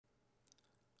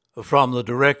From the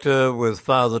director with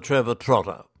Father Trevor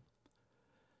Trotter.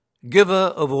 Giver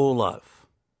of all life.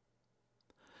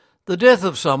 The death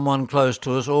of someone close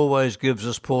to us always gives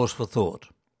us pause for thought.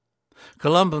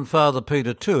 Columban Father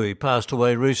Peter Toohey passed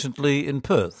away recently in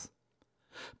Perth.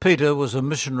 Peter was a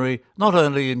missionary not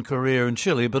only in Korea and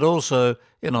Chile but also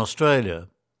in Australia.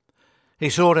 He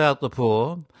sought out the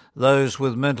poor, those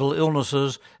with mental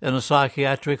illnesses in a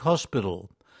psychiatric hospital,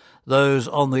 those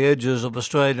on the edges of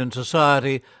Australian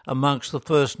society amongst the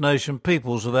First Nation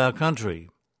peoples of our country.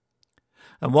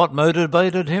 And what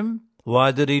motivated him?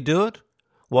 Why did he do it?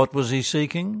 What was he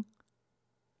seeking?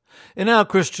 In our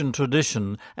Christian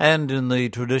tradition, and in the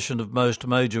tradition of most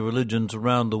major religions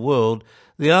around the world,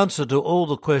 the answer to all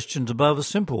the questions above is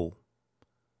simple.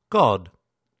 God.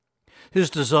 His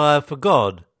desire for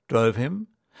God drove him.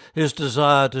 His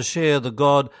desire to share the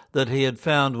God that he had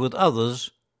found with others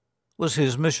was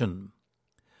his mission.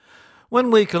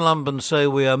 When we Columbans say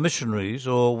we are missionaries,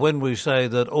 or when we say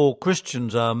that all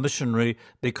Christians are missionary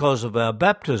because of our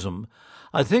baptism,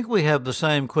 I think we have the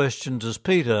same questions as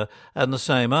Peter and the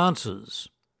same answers.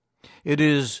 It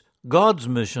is God's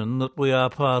mission that we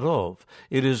are part of.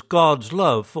 It is God's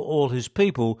love for all his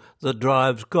people that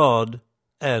drives God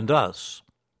and us.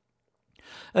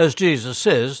 As Jesus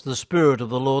says, the Spirit of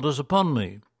the Lord is upon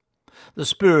me. The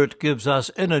Spirit gives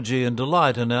us energy and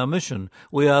delight in our mission.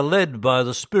 We are led by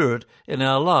the Spirit in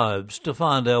our lives to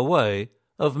find our way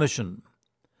of mission.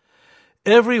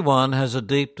 Everyone has a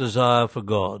deep desire for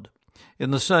God.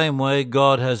 In the same way,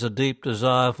 God has a deep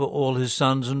desire for all his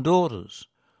sons and daughters.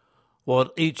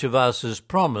 What each of us is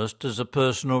promised is a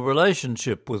personal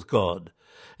relationship with God.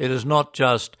 It is not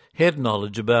just head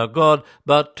knowledge about God,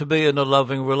 but to be in a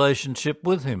loving relationship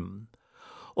with him.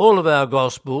 All of our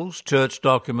Gospels, church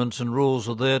documents and rules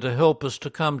are there to help us to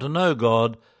come to know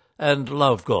God and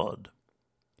love God.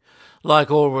 Like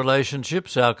all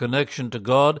relationships, our connection to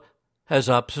God has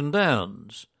ups and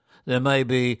downs. There may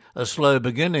be a slow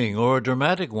beginning or a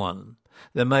dramatic one.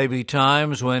 There may be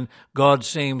times when God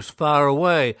seems far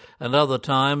away and other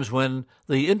times when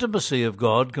the intimacy of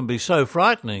God can be so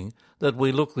frightening that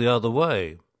we look the other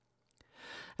way.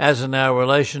 As in our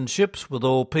relationships with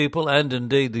all people and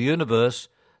indeed the universe,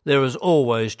 there is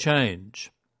always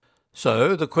change.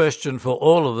 So the question for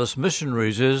all of us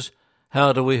missionaries is,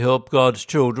 how do we help God's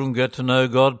children get to know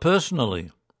God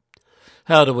personally?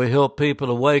 How do we help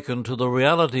people awaken to the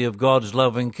reality of God's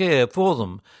loving care for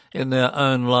them in their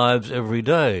own lives every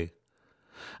day?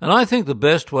 And I think the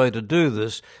best way to do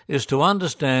this is to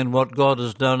understand what God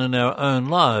has done in our own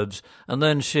lives and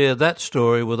then share that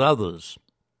story with others.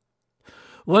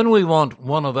 When we want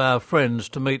one of our friends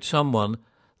to meet someone,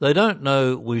 they don't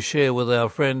know we share with our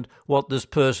friend what this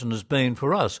person has been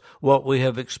for us, what we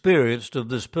have experienced of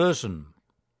this person.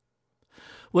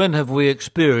 When have we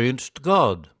experienced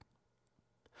God?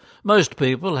 Most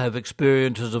people have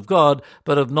experiences of God,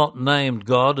 but have not named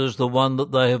God as the one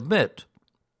that they have met.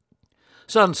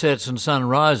 Sunsets and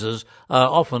sunrises are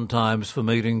oftentimes for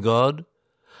meeting God.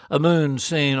 A moon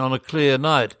seen on a clear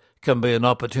night can be an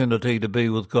opportunity to be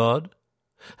with God.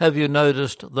 Have you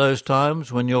noticed those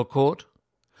times when you're caught?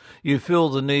 You feel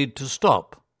the need to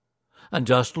stop and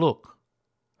just look,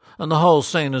 and the whole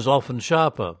scene is often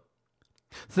sharper.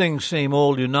 Things seem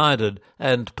all united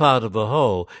and part of a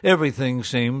whole. Everything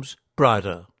seems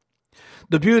brighter.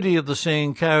 The beauty of the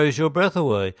scene carries your breath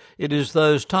away. It is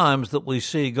those times that we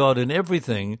see God in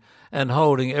everything and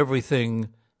holding everything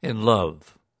in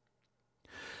love.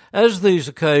 As these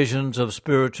occasions of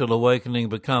spiritual awakening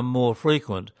become more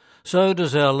frequent, so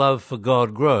does our love for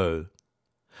God grow.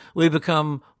 We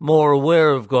become more aware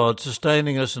of God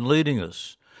sustaining us and leading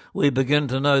us. We begin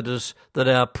to notice that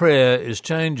our prayer is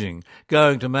changing.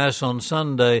 Going to Mass on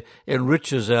Sunday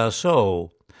enriches our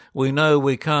soul. We know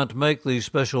we can't make these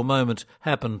special moments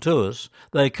happen to us.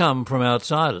 They come from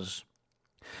outside us.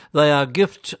 They are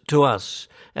gifts to us,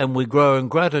 and we grow in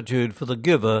gratitude for the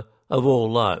giver of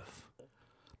all life.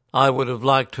 I would have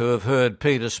liked to have heard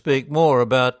Peter speak more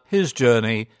about his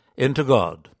journey into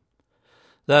God.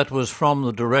 That was from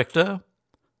the director,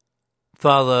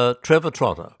 Father Trevor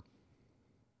Trotter.